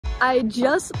I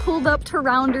just pulled up to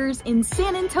Rounders in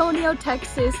San Antonio,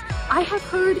 Texas. I have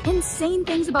heard insane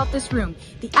things about this room.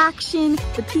 The action,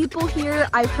 the people here.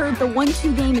 I've heard the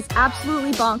 1-2 game is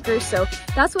absolutely bonkers, so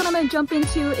that's what I'm gonna jump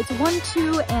into. It's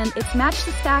 1-2 and it's match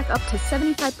the stack up to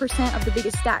 75% of the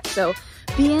biggest stack. So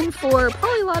be in for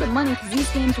probably a lot of money because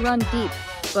these games run deep.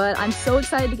 But I'm so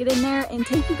excited to get in there and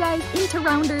take you guys into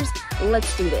Rounders.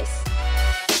 Let's do this.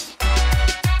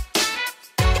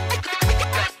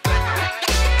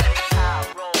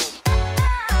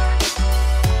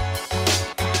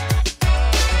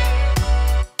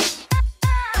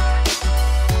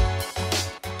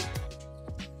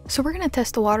 So we're going to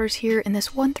test the waters here in this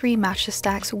 1-3 match the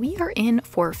stacks. We are in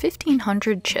for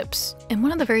 1,500 chips. And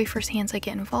one of the very first hands I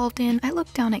get involved in, I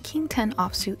look down at King 10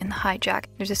 offsuit in the hijack.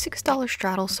 There's a $6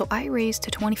 straddle, so I raise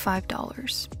to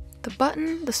 $25. The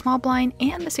button, the small blind,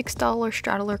 and the $6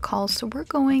 straddler calls, so we're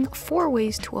going 4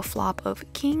 ways to a flop of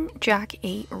King, Jack,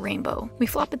 8, Rainbow. We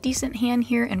flop a decent hand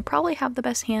here and probably have the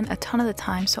best hand a ton of the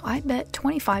time, so I bet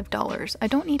 $25. I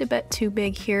don't need to bet too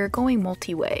big here, going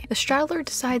multi-way. The straddler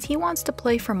decides he wants to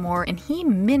play for more and he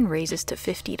min raises to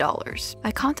 $50.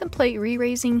 I contemplate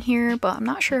re-raising here, but I'm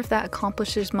not sure if that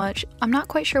accomplishes much. I'm not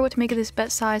quite sure what to make of this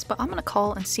bet size, but I'm gonna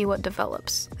call and see what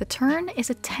develops. The turn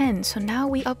is a 10, so now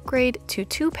we upgrade to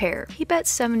 2 pair. He bets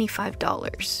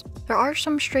 $75. There are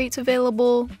some straights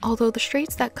available, although the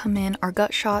straights that come in are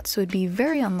gut shots, so it'd be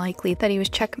very unlikely that he was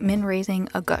check min raising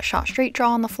a gut shot straight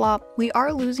draw on the flop. We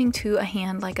are losing to a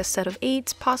hand like a set of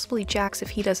 8s, possibly jacks if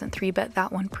he doesn't 3-bet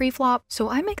that one pre-flop, so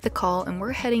I make the call and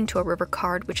we're heading to a river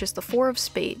card, which is the 4 of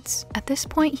spades. At this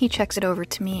point he checks it over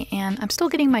to me and I'm still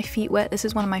getting my feet wet. This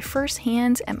is one of my first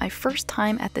hands and my first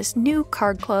time at this new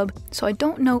card club, so I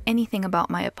don't know anything about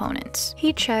my opponents.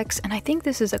 He checks and I think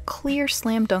this is a clear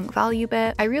slam dunk value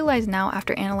bet. I realize now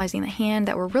after analyzing the hand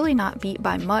that we're really not beat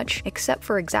by much except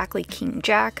for exactly King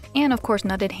Jack and of course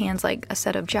nutted hands like a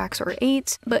set of jacks or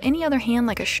 8s, but any other hand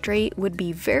like a straight would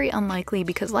be very unlikely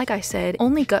because like I said,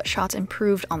 only gut shots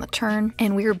improved on the turn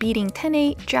and we were beating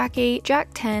 10-8, Jack 8, Jack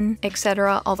 10,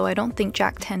 etc. although I don't think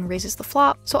Jack 10 raises the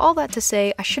flop. So all that to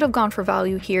say, I should have gone for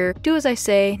value here. Do as I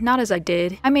say, not as I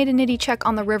did. I made a nitty check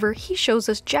on the river. He shows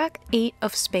us Jack 8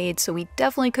 of spades, so we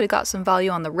definitely could have got some value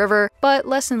on the river, but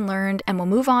lesson learned, and we'll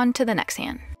move on to the next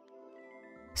hand.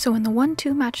 So in the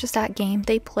 1-2 match the stack game,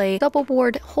 they play double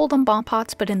board Hold'em bomb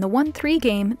pots, but in the 1-3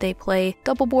 game, they play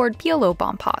double board PLO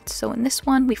bomb pots. So in this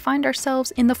one, we find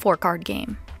ourselves in the 4-card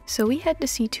game. So we head to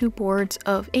see 2 boards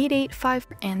of 8-8, 5,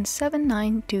 and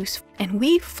 7-9 deuce, and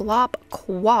we flop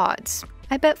quads.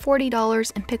 I bet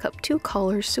 $40 and pick up 2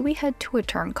 colors, so we head to a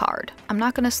turn card. I'm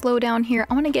not going to slow down here.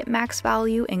 I want to get max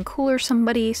value and cooler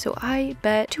somebody, so I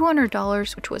bet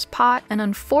 $200, which was pot, and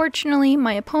unfortunately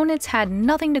my opponents had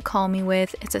nothing to call me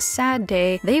with. It's a sad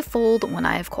day. They fold when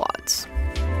I have quads.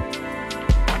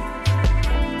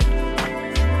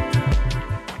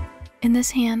 In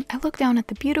this hand, I look down at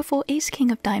the beautiful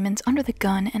ace-king of diamonds under the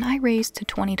gun and I raise to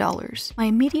 $20. My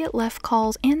immediate left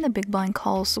calls and the big blind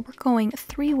calls, so we're going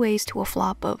 3 ways to a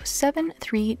flop of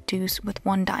 7-3 deuce with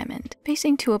 1 diamond.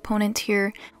 Facing 2 opponents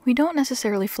here, we don't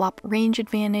necessarily flop range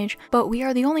advantage, but we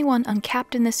are the only one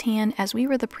uncapped in this hand as we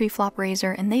were the pre-flop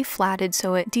raiser and they flatted,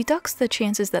 so it deducts the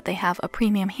chances that they have a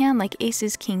premium hand like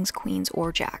aces, kings, queens,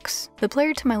 or jacks. The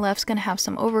player to my left is going to have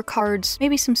some overcards,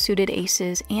 maybe some suited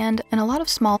aces, and a lot of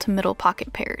small to middle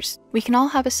pocket pairs. We can all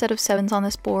have a set of 7s on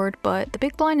this board, but the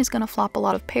big blind is going to flop a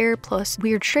lot of pair plus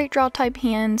weird straight draw type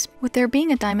hands. With there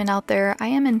being a diamond out there, I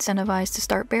am incentivized to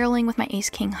start barreling with my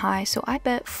ace-king high, so I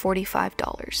bet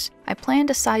 $45. I plan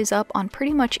to size up on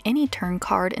pretty much any turn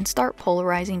card and start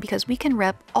polarizing because we can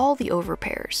rep all the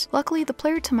overpairs. Luckily, the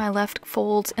player to my left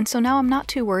folds, and so now I'm not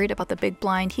too worried about the big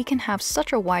blind. He can have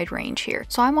such a wide range here,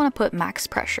 so I want to put max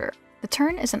pressure. The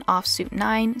turn is an offsuit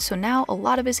 9, so now a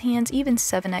lot of his hands, even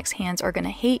 7x hands, are going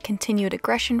to hate continued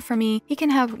aggression from me. He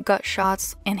can have gut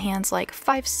shots and hands like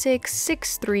 5-6,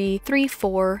 6-3,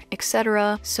 3-4,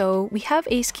 etc. So we have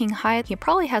ace-king high. He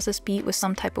probably has us beat with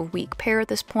some type of weak pair at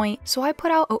this point, so I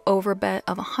put out an overbet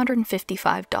of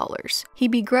 $155. He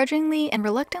begrudgingly and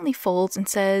reluctantly folds and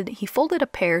said he folded a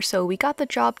pair, so we got the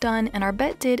job done and our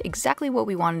bet did exactly what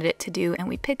we wanted it to do and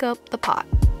we pick up the pot.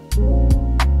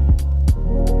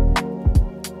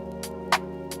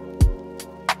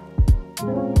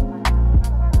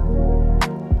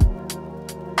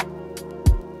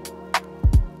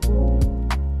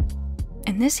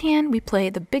 In this hand, we play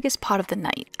the biggest pot of the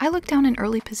night. I look down in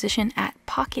early position at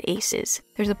pocket aces.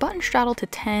 There's a button straddle to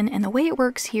 10, and the way it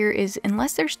works here is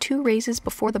unless there's 2 raises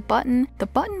before the button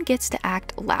gets to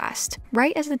act last.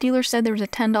 Right as the dealer said there was a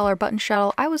 $10 button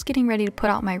straddle, I was getting ready to put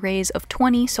out my raise of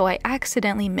 20, so I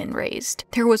accidentally min raised.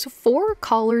 There was 4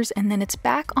 callers, and then it's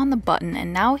back on the button,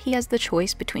 and now he has the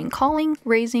choice between calling,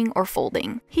 raising, or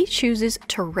folding. He chooses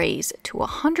to raise to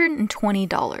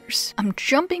 $120. I'm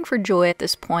jumping for joy at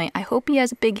this point. I hope he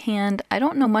has a big hand. I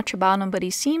don't know much about him, but he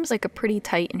seems like a pretty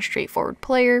tight and straightforward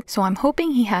player, so I'm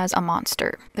hoping he has a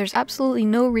monster. There's absolutely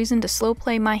no reason to slow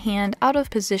play my hand out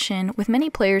of position with many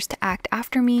players to act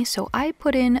after me, so I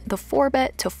put in the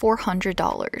 4-bet to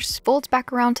 $400. Folds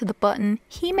back around to the button,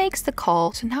 he makes the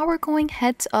call, so now we're going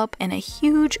heads up in a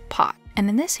huge pot. And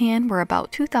in this hand, we're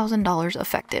about $2,000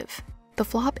 effective. The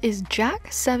flop is Jack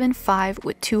 7-5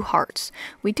 with 2 hearts.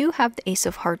 We do have the Ace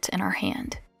of Hearts in our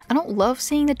hand. I don't love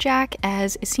seeing the Jack,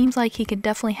 as it seems like he could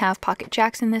definitely have pocket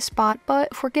jacks in this spot, but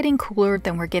if we're getting cooler,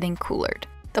 then we're getting coolered.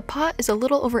 The pot is a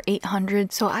little over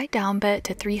 800, so I down bet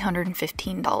to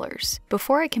 $315.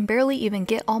 Before I can barely even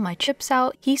get all my chips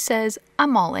out, he says,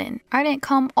 I'm all in. I didn't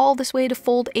come all this way to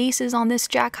fold aces on this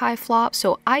jack high flop,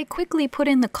 so I quickly put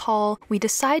in the call. We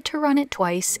decide to run it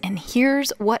twice, and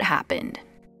here's what happened.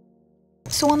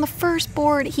 So on the first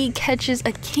board, he catches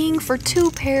a king for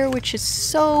 2 pair, which is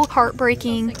so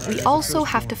heartbreaking. We also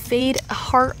have to fade a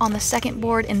heart on the second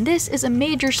board, and this is a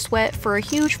major sweat for a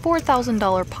huge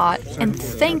 $4,000 pot, and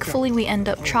thankfully we end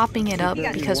up chopping it up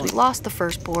because we lost the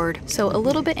first board. So a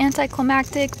little bit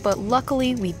anticlimactic, but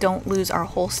luckily we don't lose our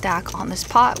whole stack on this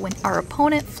pot when our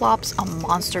opponent flops a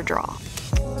monster draw.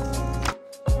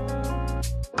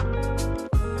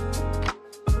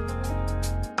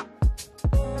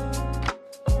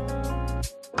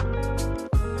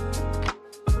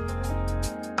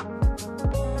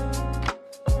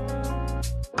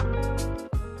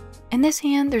 In this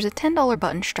hand, there's a $10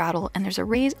 button straddle, and there's a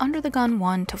raise under the gun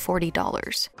 1 to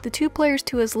 $40. The 2 players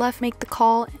to his left make the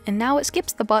call, and now it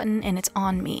skips the button and it's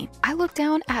on me. I look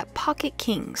down at pocket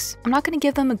kings. I'm not going to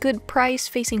give them a good price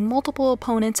facing multiple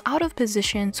opponents out of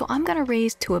position, so I'm going to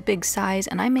raise to a big size,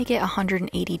 and I make it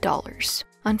 $180.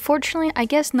 Unfortunately, I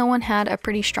guess no one had a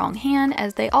pretty strong hand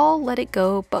as they all let it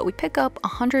go, but we pick up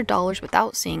 $100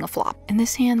 without seeing a flop. In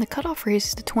this hand, the cutoff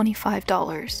raises to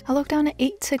 $25. I look down at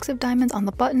 8-6 of diamonds on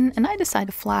the button and I decide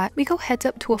to flat. We go heads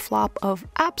up to a flop of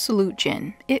absolute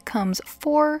gin. It comes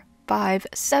 4, 5,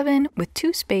 7 with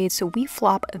 2 spades, so we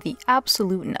flop the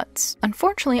absolute nuts.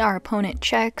 Unfortunately, our opponent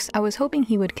checks. I was hoping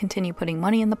he would continue putting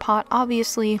money in the pot,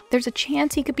 obviously. There's a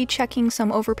chance he could be checking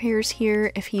some overpairs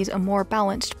here if he's a more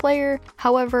balanced player.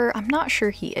 However, I'm not sure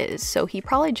he is, so he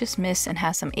probably just missed and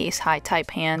has some ace-high type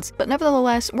hands. But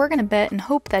nevertheless, we're gonna bet and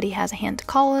hope that he has a hand to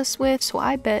call us with, so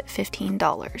I bet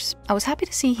 $15. I was happy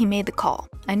to see he made the call.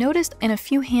 I noticed in a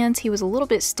few hands he was a little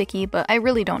bit sticky, but I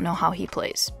really don't know how he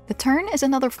plays. The turn is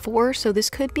another 4, so this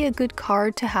could be a good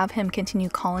card to have him continue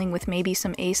calling with maybe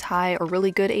some ace-high or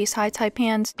really good ace-high type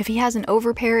hands. If he has an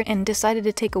overpair and decided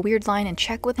to take a weird line and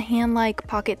check with a hand like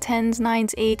pocket 10s,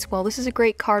 9s, 8s, well, this is a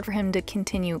great card for him to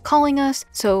continue calling us,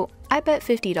 so I bet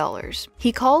 $50.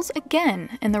 He calls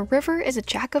again, and the river is a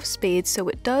jack of spades, so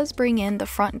it does bring in the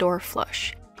front door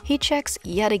flush. He checks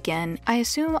yet again. I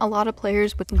assume a lot of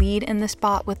players would lead in this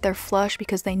spot with their flush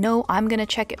because they know I'm going to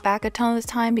check it back a ton of the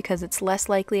time because it's less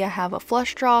likely I have a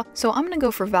flush draw. So I'm going to go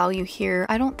for value here.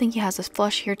 I don't think he has a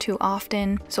flush here too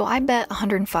often, so I bet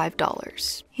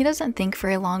 $105. He doesn't think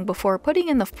very long before putting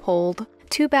in the fold.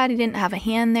 Too bad he didn't have a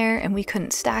hand there and we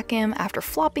couldn't stack him after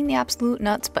flopping the absolute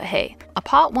nuts, but hey, a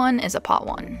pot 1 is a pot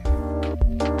 1.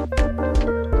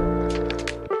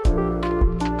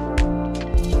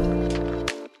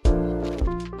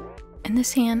 In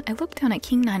this hand, I look down at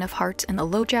King 9 of Hearts and the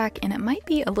low jack, and it might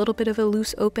be a little bit of a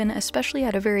loose open, especially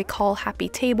at a very call-happy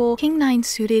table. King 9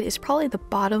 suited is probably the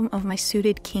bottom of my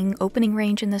suited king opening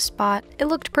range in this spot. It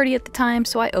looked pretty at the time,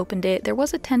 so I opened it. There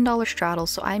was a $10 straddle,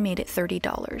 so I made it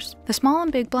 $30. The small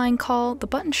and big blind call, the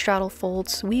button straddle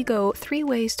folds, we go 3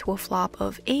 ways to a flop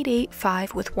of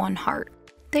 8-8-5 with 1 heart.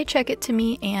 They check it to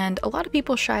me, and a lot of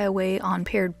people shy away on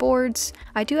paired boards.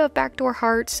 I do have backdoor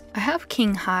hearts, I have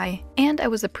king high, and I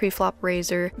was a pre-flop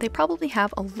raiser. They probably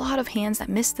have a lot of hands that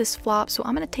miss this flop, so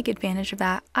I'm going to take advantage of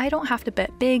that. I don't have to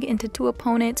bet big into 2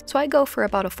 opponents, so I go for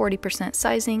about a 40%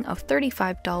 sizing of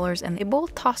 $35, and they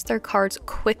both toss their cards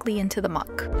quickly into the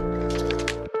muck.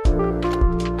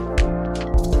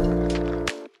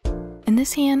 In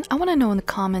this hand, I want to know in the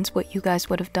comments what you guys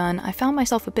would have done. I found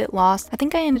myself a bit lost. I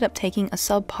think I ended up taking a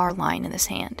subpar line in this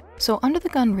hand. So under the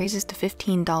gun raises to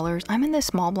 $15, I'm in this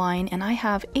small blind and I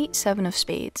have 8-7 of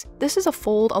spades. This is a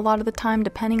fold a lot of the time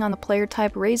depending on the player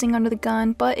type raising under the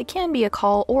gun, but it can be a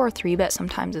call or a 3-bet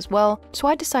sometimes as well. So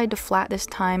I decide to flat this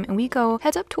time and we go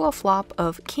heads up to a flop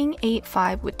of King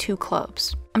 8-5 with 2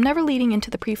 clubs. I'm never leading into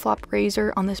the pre-flop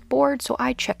raiser on this board, so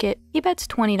I check it. He bets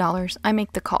 $20, I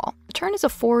make the call. The turn is a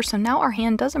 4, so now our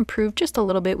hand does improve just a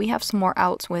little bit. We have some more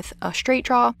outs with a straight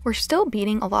draw. We're still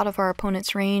beating a lot of our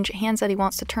opponent's range, hands that he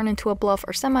wants to turn into a bluff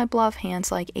or semi-bluff,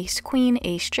 hands like ace-queen,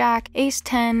 ace-jack,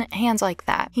 ace-10, hands like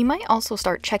that. He might also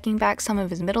start checking back some of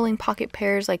his middling pocket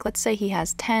pairs, like let's say he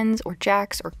has 10s or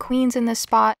jacks or queens in this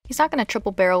spot. He's not going to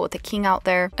triple barrel with a king out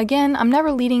there. Again, I'm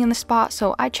never leading in the spot,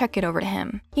 so I check it over to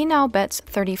him. He now bets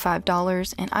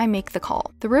 $35 and I make the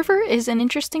call. The river is an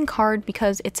interesting card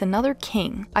because it's another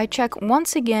king. I check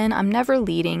once again, I'm never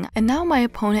leading, and now my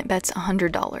opponent bets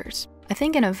 $100. I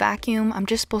think in a vacuum, I'm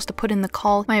just supposed to put in the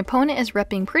call. My opponent is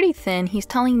repping pretty thin. He's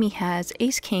telling me he has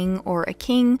ace-king or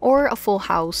a full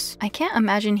house. I can't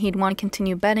imagine he'd want to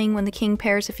continue betting when the king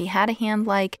pairs if he had a hand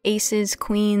like aces,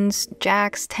 queens,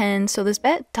 jacks, 10s. So this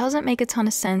bet doesn't make a ton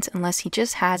of sense unless he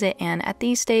just has it, and at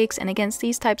these stakes and against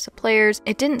these types of players,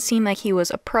 it didn't seem like he was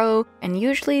a pro, and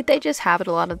usually they just have it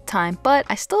a lot of the time. But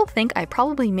I still think I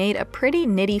probably made a pretty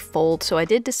nitty fold, so I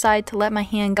did decide to let my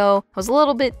hand go. I was a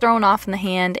little bit thrown off in the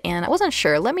hand and I wasn't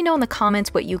sure. Let me know in the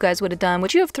comments what you guys would have done.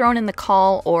 Would you have thrown in the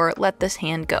call or let this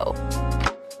hand go?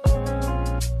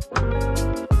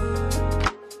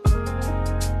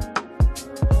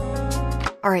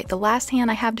 Alright, the last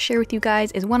hand I have to share with you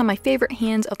guys is one of my favorite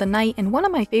hands of the night and one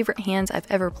of my favorite hands I've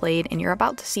ever played, and you're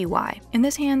about to see why. In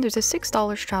this hand, there's a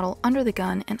 $6 straddle under the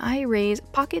gun and I raise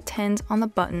pocket 10s on the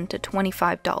button to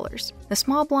 $25. The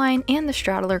small blind and the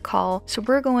straddler call, so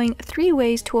we're going 3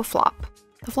 ways to a flop.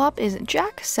 The flop is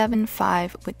Jack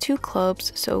 7-5 with 2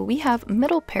 clubs, so we have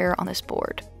middle pair on this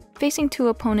board. Facing 2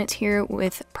 opponents here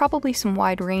with probably some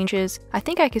wide ranges, I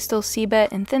think I could still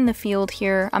c-bet and thin the field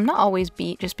here. I'm not always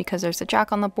beat just because there's a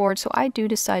jack on the board, so I do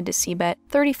decide to c-bet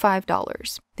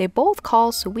 $35. They both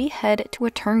call, so we head to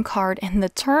a turn card, and the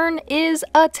turn is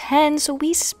a 10, so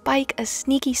we spike a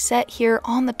sneaky set here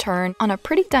on the turn on a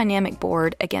pretty dynamic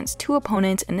board against 2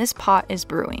 opponents, and this pot is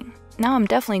brewing. Now I'm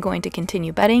definitely going to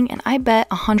continue betting, and I bet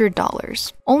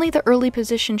 $100. Only the early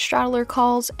position straddler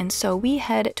calls, and so we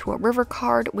head to a river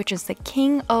card, which is the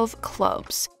king of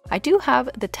clubs. I do have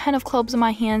the 10 of clubs in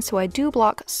my hand, so I do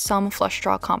block some flush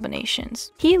draw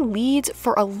combinations. He leads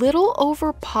for a little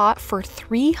over pot for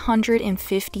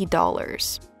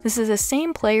 $350. This is the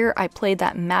same player I played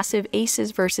that massive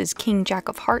aces versus king jack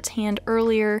of hearts hand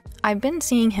earlier. I've been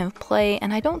seeing him play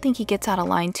and I don't think he gets out of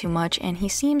line too much, and he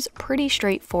seems pretty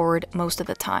straightforward most of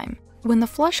the time. When the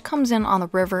flush comes in on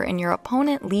the river and your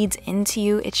opponent leads into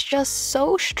you, it's just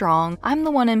so strong. I'm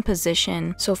the one in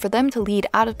position, so for them to lead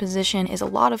out of position is a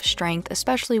lot of strength,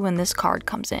 especially when this card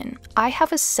comes in. I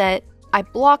have a set, I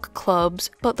block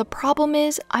clubs, but the problem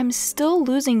is I'm still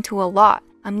losing to a lot.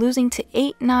 I'm losing to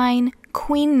 8-9,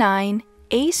 Queen 9,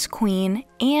 Ace Queen,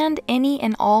 and any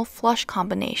and all flush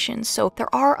combinations. So there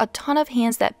are a ton of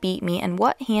hands that beat me, and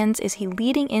what hands is he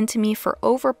leading into me for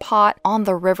over pot on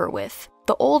the river with?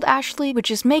 The old Ashley would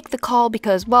just make the call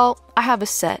because, well, I have a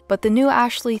set, but the new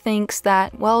Ashley thinks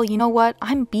that, well, you know what,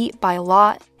 I'm beat by a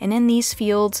lot, and in these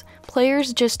fields,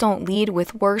 players just don't lead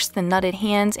with worse than nutted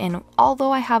hands, and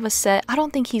although I have a set, I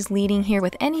don't think he's leading here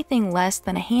with anything less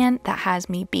than a hand that has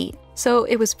me beat. So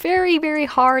it was very, very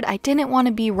hard. I didn't want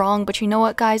to be wrong, but you know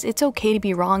what, guys? It's okay to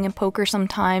be wrong in poker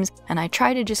sometimes, and I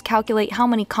try to just calculate how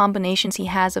many combinations he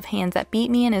has of hands that beat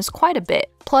me, and it's quite a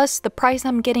bit. Plus, the price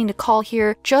I'm getting to call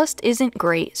here just isn't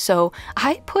great, so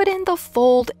I put in the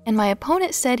fold, and my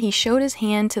opponent said he showed his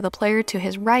hand to the player to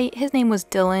his right. His name was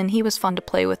Dylan. He was fun to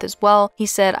play with as well. He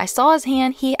said, I saw his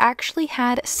hand. He actually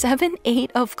had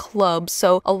 7-8 of clubs,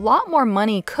 so a lot more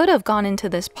money could have gone into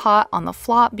this pot on the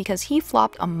flop because he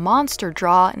flopped a monster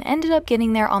draw and ended up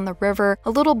getting there on the river.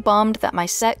 A little bummed that my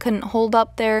set couldn't hold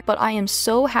up there, but I am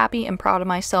so happy and proud of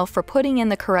myself for putting in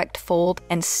the correct fold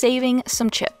and saving some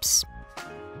chips.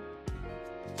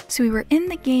 So we were in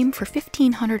the game for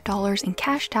 $1,500 and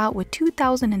cashed out with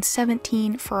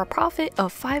 $2,017 for a profit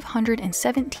of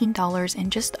 $517 in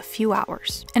just a few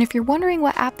hours. And if you're wondering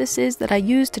what app this is that I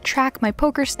use to track my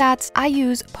poker stats, I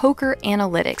use Poker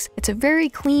Analytics. It's a very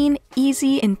clean,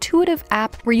 easy, intuitive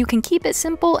app where you can keep it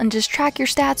simple and just track your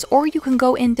stats, or you can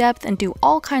go in depth and do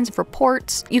all kinds of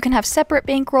reports. You can have separate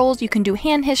bankrolls, you can do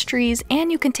hand histories,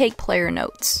 and you can take player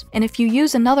notes. And if you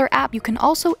use another app, you can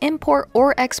also import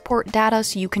or export data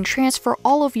so you can can transfer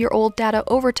all of your old data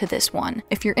over to this one.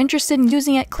 If you're interested in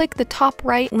using it, click the top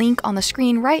right link on the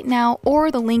screen right now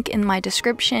or the link in my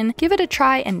description. Give it a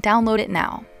try and download it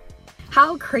now.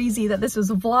 How crazy that this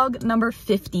was vlog number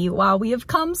 50. Wow, we have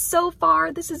come so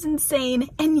far. This is insane.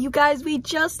 And you guys, we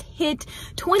just hit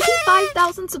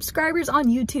 25,000 subscribers on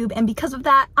YouTube. And because of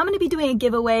that, I'm going to be doing a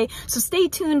giveaway. So stay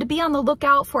tuned, be on the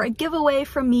lookout for a giveaway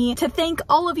from me to thank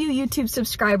all of you YouTube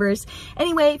subscribers.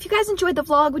 Anyway, if you guys enjoyed the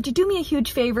vlog, would you do me a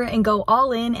huge favor and go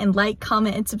all in and like,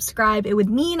 comment, and subscribe? It would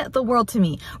mean the world to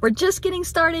me. We're just getting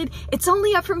started. It's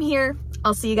only up from here.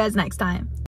 I'll see you guys next time.